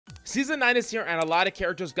Season 9 is here and a lot of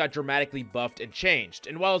characters got dramatically buffed and changed.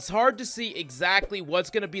 And while it's hard to see exactly what's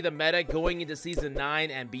going to be the meta going into Season 9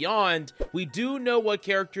 and beyond, we do know what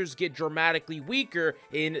characters get dramatically weaker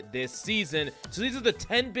in this season. So these are the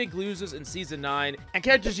 10 big losers in Season 9 and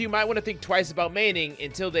characters you might want to think twice about maining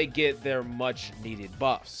until they get their much needed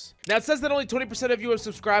buffs. Now, it says that only 20% of you have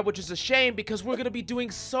subscribed, which is a shame because we're going to be doing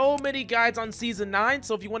so many guides on Season 9.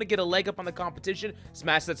 So if you want to get a leg up on the competition,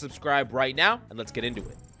 smash that subscribe right now and let's get into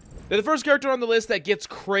it. Now, the first character on the list that gets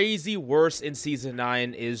crazy worse in Season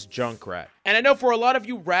 9 is Junkrat. And I know for a lot of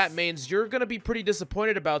you Rat mains, you're going to be pretty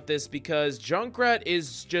disappointed about this because Junkrat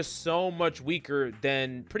is just so much weaker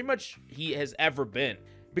than pretty much he has ever been.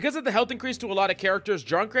 Because of the health increase to a lot of characters,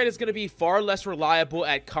 Junkrat is going to be far less reliable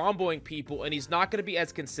at comboing people, and he's not going to be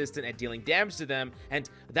as consistent at dealing damage to them, and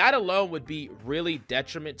that alone would be really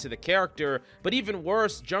detriment to the character. But even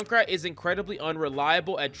worse, Junkrat is incredibly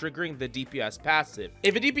unreliable at triggering the DPS passive.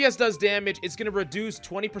 If a DPS does damage, it's going to reduce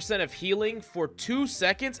 20% of healing for 2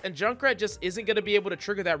 seconds, and Junkrat just isn't going to be able to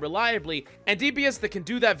trigger that reliably, and DPS that can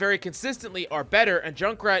do that very consistently are better, and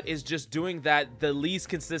Junkrat is just doing that the least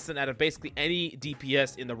consistent out of basically any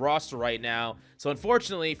DPS in the roster right now. So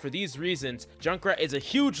unfortunately, for these reasons, Junkrat is a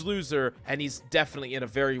huge loser, and he's definitely in a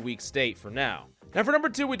very weak state for now. Now, for number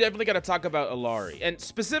 2, we definitely got to talk about Illari. And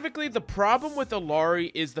specifically, the problem with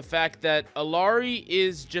Illari is the fact that Illari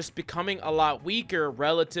is just becoming a lot weaker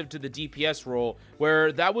relative to the DPS role,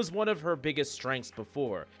 where that was one of her biggest strengths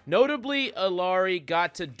before. Notably, Illari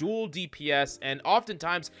got to dual DPS and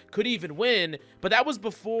oftentimes could even win, but that was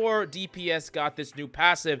before DPS got this new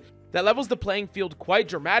passive that levels the playing field quite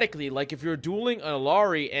dramatically. Like if you're dueling an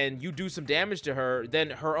Illari and you do some damage to her, then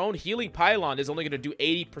her own healing pylon is only going to do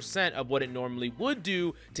 80% of what it normally would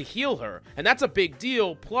do to heal her. And that's a big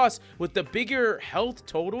deal. Plus, with the bigger health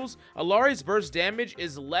totals, Illari's burst damage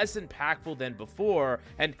is less impactful than before.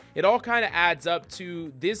 And it all kind of adds up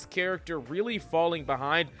to this character really falling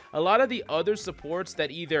behind a lot of the other supports that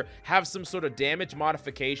either have some sort of damage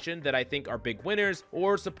modification that I think are big winners,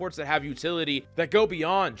 or supports that have utility that go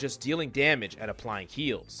beyond just dealing damage and applying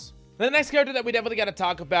heals. The next character that we definitely got to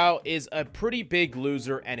talk about is a pretty big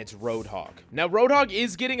loser, and it's Roadhog. Now, Roadhog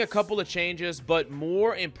is getting a couple of changes, but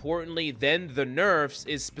more importantly than the nerfs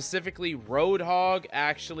is specifically Roadhog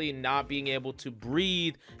actually not being able to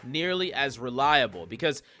breathe nearly as reliable.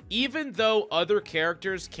 Because even though other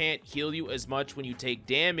characters can't heal you as much when you take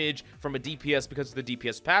damage from a DPS because of the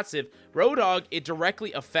DPS passive, Roadhog, it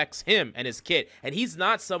directly affects him and his kit. And he's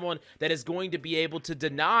not someone that is going to be able to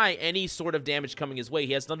deny any sort of damage coming his way.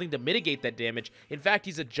 He has nothing to mitigate that damage. In fact,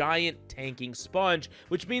 he's a giant tanking sponge,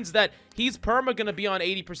 which means that he's perma gonna be on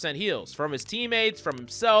 80% heals from his teammates, from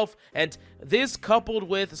himself, and this coupled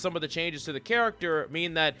with some of the changes to the character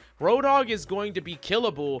mean that Roadhog is going to be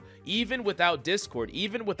killable even without Discord,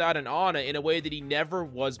 even without an Ana, in a way that he never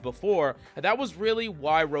was before. And that was really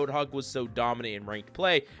why Roadhog was so dominant in ranked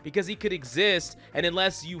play, because he could exist, and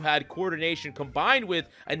unless you had coordination combined with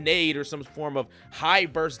a nade or some form of high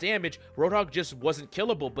burst damage, Roadhog just wasn't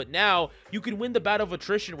killable. But now you can win the battle of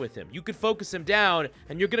attrition with him. You could focus him down,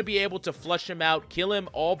 and you're going to be able to flush him out, kill him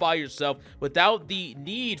all by yourself without the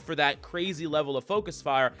need for that crazy level of focus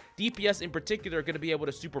fire. DPS in particular are going to be able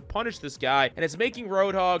to super punish this guy, and it's making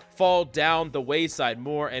Roadhog fall down the wayside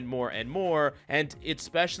more and more and more. And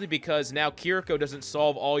especially because now Kiriko doesn't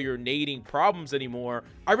solve all your nading problems anymore.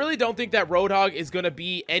 I really don't think that Roadhog is going to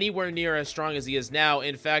be anywhere near as strong as he is now.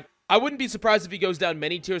 In fact, I wouldn't be surprised if he goes down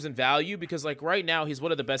many tiers in value, because like right now he's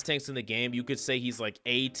one of the best tanks in the game. You could say he's like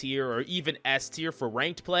A tier or even S tier for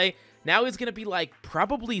ranked play. Now he's gonna be like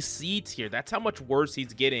probably C tier. That's how much worse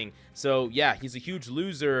he's getting. So yeah, he's a huge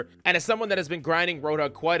loser. And as someone that has been grinding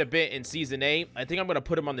Roadhog quite a bit in Season 8, I think I'm gonna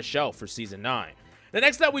put him on the shelf for Season 9. The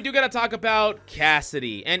next up, we do got to talk about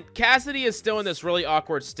Cassidy. And Cassidy is still in this really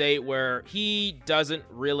awkward state where he doesn't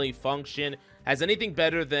really function as anything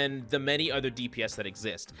better than the many other DPS that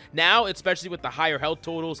exist. Now, especially with the higher health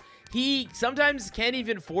totals, he sometimes can't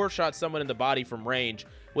even 4-shot someone in the body from range,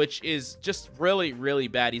 which is just really, really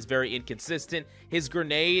bad. He's very inconsistent. His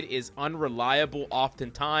grenade is unreliable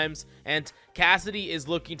oftentimes, and Cassidy is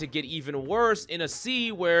looking to get even worse in a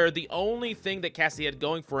C where the only thing that Cassidy had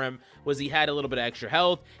going for him was he had a little bit of extra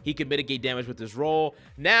health. He could mitigate damage with his roll.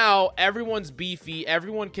 Now, everyone's beefy.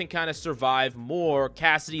 Everyone can kind of survive more.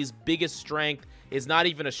 Cassidy's biggest strength is not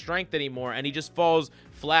even a strength anymore, and he just falls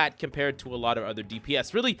flat compared to a lot of other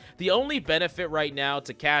DPS. Really, the only benefit right now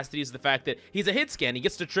to Cassidy is the fact that he's a hit scan. He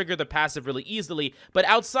gets to trigger the passive really easily, but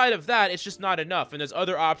outside of that, it's just not enough. And there's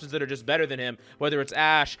other options that are just better than him, whether it's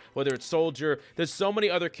Ashe, whether it's Soldier. There's so many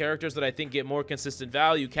other characters that I think get more consistent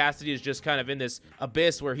value. Cassidy is just kind of in this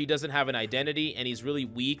abyss where he doesn't have an identity, and he's really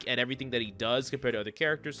weak at everything that he does compared to other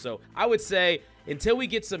characters. So I would say, until we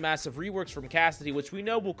get some massive reworks from Cassidy, which we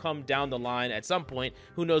know will come down the line at some point,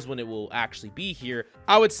 who knows when it will actually be here,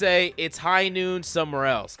 I would say it's high noon somewhere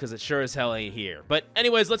else, because it sure as hell ain't here. But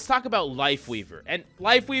anyways, let's talk about Lifeweaver. And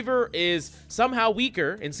Lifeweaver is somehow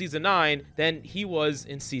weaker in Season 9 than he was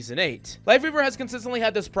in Season 8. Lifeweaver has consistently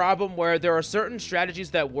had this problem where there are certain strategies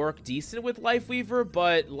that work decent with Lifeweaver,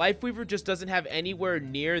 but Lifeweaver just doesn't have anywhere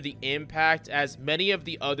near the impact as many of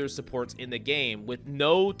the other supports in the game, with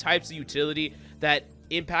no types of utility that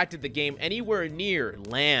impacted the game anywhere near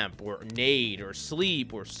Lamp or Nade or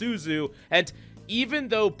Sleep or Suzu. And even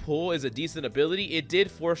though Pull is a decent ability, it did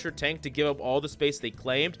force your tank to give up all the space they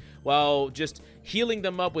claimed, while just healing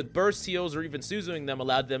them up with burst heals or even Suzuing them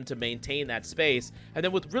allowed them to maintain that space. And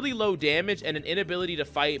then with really low damage and an inability to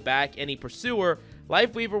fight back any pursuer,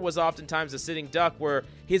 Lifeweaver was oftentimes a sitting duck where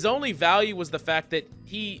his only value was the fact that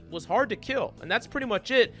he was hard to kill, and that's pretty much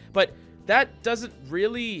it. But that doesn't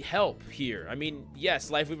really help here. I mean,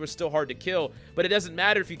 yes, Lifeweaver is still hard to kill, but it doesn't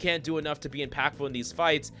matter if you can't do enough to be impactful in these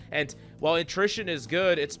fights. And while attrition is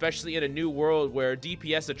good, especially in a new world where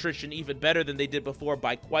DPS attrition even better than they did before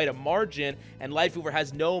by quite a margin, and Lifeweaver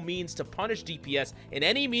has no means to punish DPS in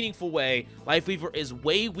any meaningful way, Lifeweaver is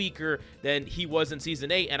way weaker than he was in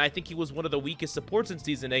Season 8, and I think he was one of the weakest supports in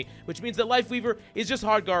Season 8, which means that Lifeweaver is just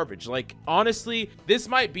hard garbage. Like, honestly, this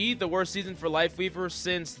might be the worst season for Lifeweaver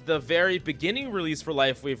since the very beginning release for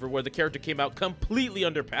Lifeweaver, where the character came out completely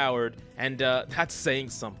underpowered, and that's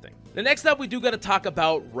saying something. The next up, we do got to talk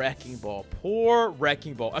about Wrecking Ball. Poor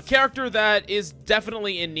Wrecking Ball. A character that is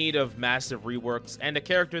definitely in need of massive reworks, and a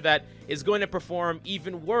character that is going to perform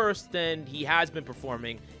even worse than he has been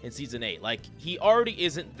performing in Season 8. Like, he already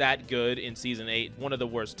isn't that good in Season 8, one of the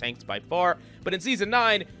worst tanks by far, but in Season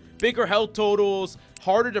 9, bigger health totals,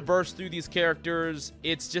 harder to burst through these characters.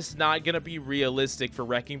 It's just not going to be realistic for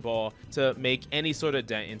Wrecking Ball to make any sort of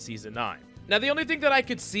dent in Season 9. Now, the only thing that I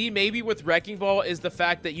could see maybe with Wrecking Ball is the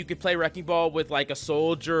fact that you could play Wrecking Ball with like a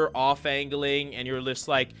Soldier off-angling, and you're just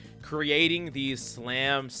like creating these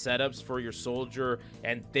slam setups for your Soldier,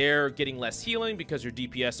 and they're getting less healing because your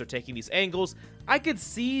DPS are taking these angles. I could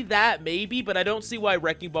see that maybe, but I don't see why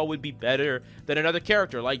Wrecking Ball would be better than another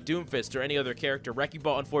character like Doomfist or any other character. Wrecking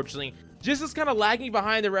Ball, unfortunately, just is kind of lagging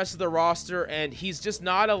behind the rest of the roster, and he's just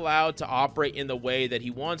not allowed to operate in the way that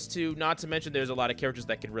he wants to. Not to mention there's a lot of characters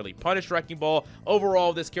that can really punish Wrecking Ball.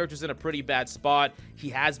 Overall, this character's in a pretty bad spot. He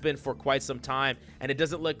has been for quite some time, and it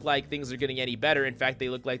doesn't look like things are getting any better. In fact, they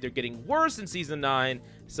look like they're getting worse in Season 9.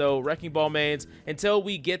 So, Wrecking Ball mains, until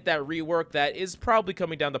we get that rework that is probably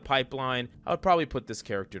coming down the pipeline, I would probably put this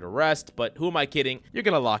character to rest, but who am I kidding? You're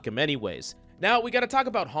gonna lock him anyways. Now, we got to talk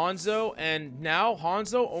about Hanzo, and now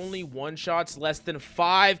Hanzo only one-shots less than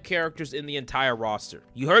 5 characters in the entire roster.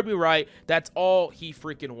 You heard me right, that's all he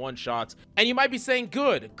freaking one-shots. And you might be saying,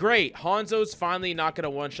 good, great, Hanzo's finally not going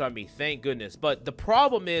to one-shot me, thank goodness. But the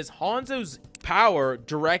problem is, Hanzo's power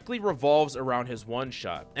directly revolves around his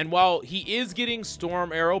one-shot. And while he is getting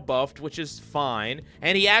Storm Arrow buffed, which is fine,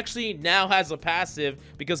 and he actually now has a passive,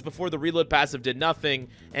 because before the reload passive did nothing,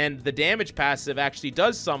 and the damage passive actually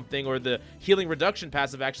does something, or the healing reduction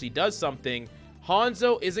passive actually does something,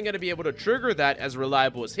 Hanzo isn't going to be able to trigger that as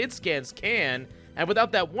reliable as hit scans can, and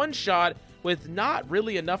without that one-shot, with not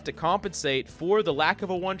really enough to compensate for the lack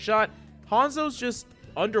of a one-shot, Hanzo's just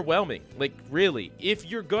underwhelming. Like, really, if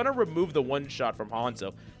you're gonna remove the one shot from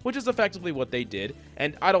Hanzo, which is effectively what they did,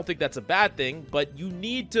 and I don't think that's a bad thing, but you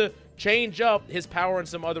need to change up his power in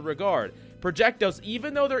some other regard. Projectiles,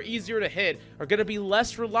 even though they're easier to hit, are going to be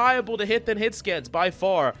less reliable to hit than hit scans by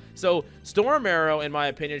far. So Storm Arrow, in my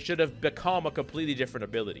opinion, should have become a completely different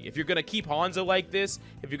ability. If you're going to keep Hanzo like this,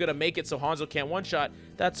 if you're going to make it so Hanzo can't one-shot,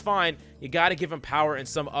 that's fine. You got to give him power in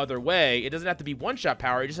some other way. It doesn't have to be one-shot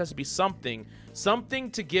power. It just has to be something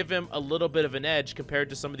to give him a little bit of an edge compared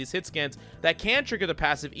to some of these hit scans that can trigger the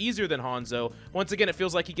passive easier than Hanzo. Once again, it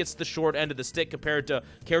feels like he gets the short end of the stick compared to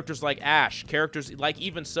characters like Ashe, characters like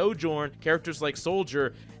even Sojourn, characters like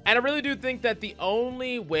Soldier. And I really do think that the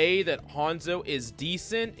only way that Hanzo is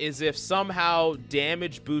decent is if somehow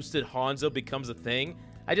damage boosted Hanzo becomes a thing.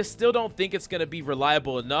 I just still don't think it's going to be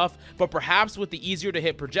reliable enough, but perhaps with the easier to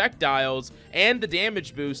hit projectiles and the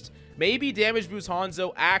damage boost, maybe damage boost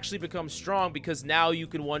Hanzo actually becomes strong because now you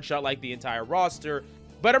can one-shot like the entire roster.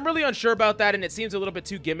 But I'm really unsure about that, and it seems a little bit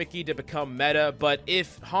too gimmicky to become meta. But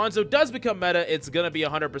if Hanzo does become meta, it's going to be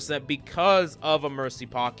 100% because of a Mercy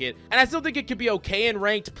Pocket. And I still think it could be okay in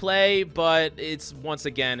ranked play, but it's, once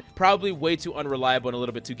again, probably way too unreliable and a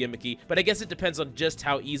little bit too gimmicky. But I guess it depends on just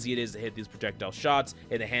how easy it is to hit these projectile shots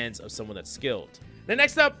in the hands of someone that's skilled. Now,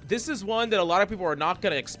 next up, this is one that a lot of people are not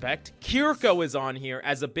going to expect. Kiriko is on here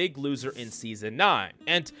as a big loser in Season 9.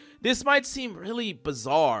 And this might seem really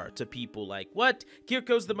bizarre to people, like, what?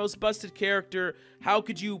 Kiriko's the most busted character. How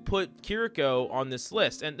could you put Kiriko on this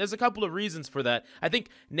list? And there's a couple of reasons for that. I think,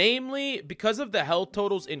 namely, because of the health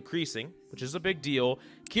totals increasing, which is a big deal,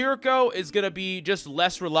 Kiriko is going to be just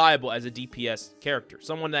less reliable as a DPS character.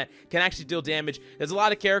 Someone that can actually deal damage. There's a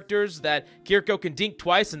lot of characters that Kiriko can dink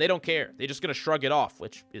twice and they don't care. They're just going to shrug it off,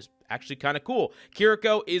 which is actually kind of cool.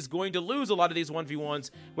 Kiriko is going to lose a lot of these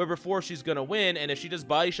 1v1s where before she's going to win, and if she does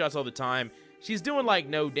body shots all the time, she's doing like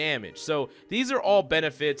no damage. So these are all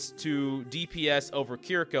benefits to DPS over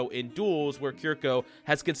Kiriko in duels where Kiriko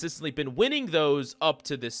has consistently been winning those up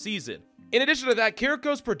to this season. In addition to that,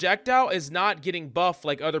 Kiriko's projectile is not getting buffed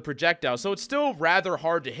like other projectiles, so it's still rather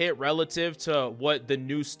hard to hit relative to what the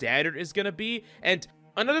new standard is going to be. And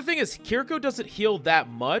another thing is Kiriko doesn't heal that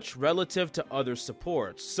much relative to other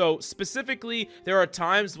supports. So specifically, there are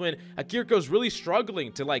times when a Kiriko's really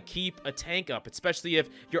struggling to like keep a tank up, especially if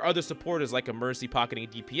your other support is like a Mercy pocketing a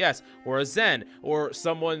DPS or a Zen or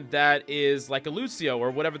someone that is like a Lucio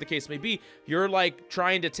or whatever the case may be. You're like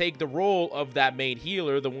trying to take the role of that main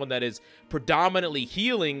healer, the one that is predominantly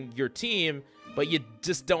healing your team, but you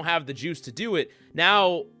just don't have the juice to do it.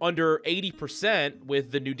 Now, under 80%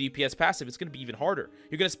 with the new DPS passive, it's going to be even harder.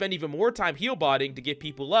 You're going to spend even more time heal botting to get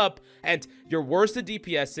people up, and you're worse at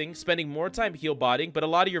DPSing, spending more time heal botting, but a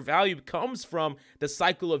lot of your value comes from the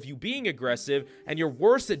cycle of you being aggressive, and you're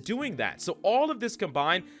worse at doing that. So all of this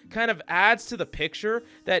combined kind of adds to the picture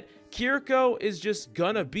that Kiriko is just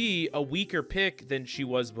gonna be a weaker pick than she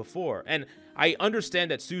was before. And I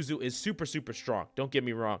understand that Suzu is super, super strong. Don't get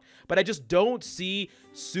me wrong. But I just don't see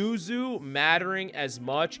Suzu mattering as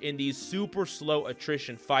much in these super slow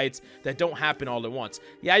attrition fights that don't happen all at once.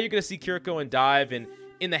 Yeah, you're going to see Kiriko and dive, and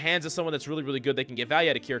in the hands of someone that's really, really good, they can get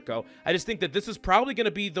value out of Kiriko. I just think that this is probably going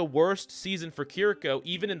to be the worst season for Kiriko,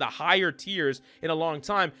 even in the higher tiers in a long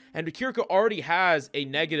time. And Kiriko already has a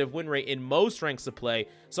negative win rate in most ranks of play.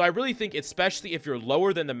 So I really think, especially if you're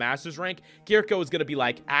lower than the Masters rank, Kiriko is going to be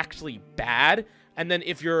like actually bad. And then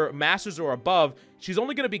if you're Masters or above, she's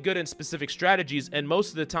only going to be good in specific strategies, and most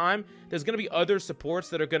of the time, there's going to be other supports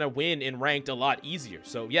that are going to win in ranked a lot easier.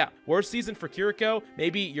 So yeah, worst season for Kiriko.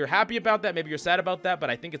 Maybe you're happy about that, maybe you're sad about that, but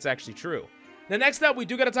I think it's actually true. Now, next up, we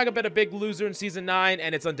do got to talk about a big loser in Season 9,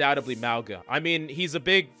 and it's undoubtedly Mauga. I mean, he's a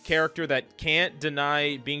big character that can't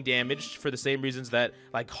deny being damaged for the same reasons that,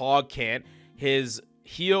 like, Hog can't. His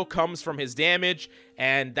heal comes from his damage,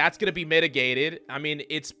 and that's going to be mitigated. I mean,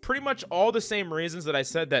 it's pretty much all the same reasons that I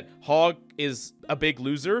said that Hog is a big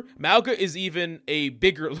loser. Mauga is even a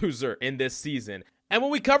bigger loser in this season. And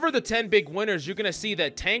when we cover the 10 big winners, you're going to see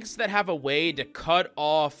that tanks that have a way to cut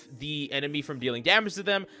off the enemy from dealing damage to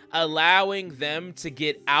them, allowing them to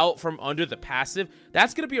get out from under the passive,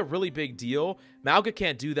 that's going to be a really big deal. Mauga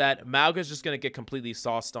can't do that. Mauga's just going to get completely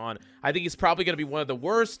sauced on. I think he's probably going to be one of the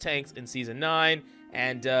worst tanks in Season 9.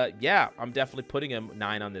 And yeah, I'm definitely putting him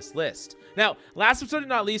 9 on this list. Now, last but certainly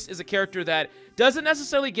not least is a character that doesn't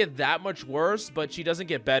necessarily get that much worse, but she doesn't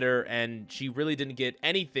get better, and she really didn't get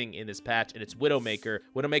anything in this patch, and it's Widowmaker.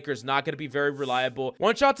 Widowmaker is not going to be very reliable.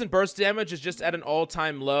 One-shots and burst damage is just at an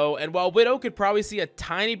all-time low, and while Widow could probably see a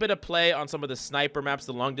tiny bit of play on some of the sniper maps,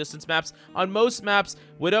 the long-distance maps, on most maps,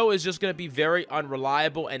 Widow is just going to be very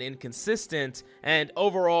unreliable and inconsistent, and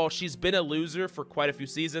overall, she's been a loser for quite a few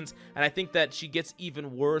seasons, and I think that she gets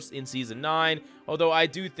even worse in Season 9, although I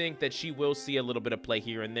do think that she will see a little bit of play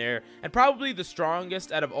here and there, and probably the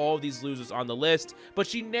strongest out of all of these losers on the list, but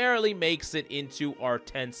she narrowly makes it into our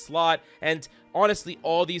 10th slot. And honestly,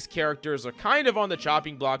 all these characters are kind of on the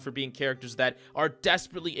chopping block for being characters that are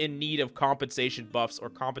desperately in need of compensation buffs or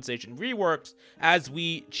compensation reworks as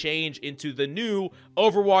we change into the new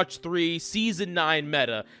Overwatch 3 Season 9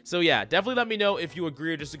 meta. So yeah, definitely let me know if you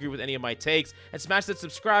agree or disagree with any of my takes, and smash that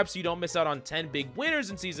subscribe so you don't miss out on 10 big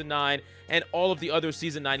winners in Season 9 and all of the other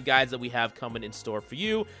Season 9 guides that we have coming in store for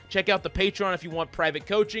you. Check out the Patreon if you want private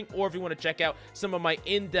coaching, or if you want to check out some of my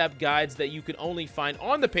in-depth guides that you can only find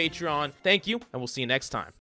on the Patreon. Thank you, and we'll see you next time.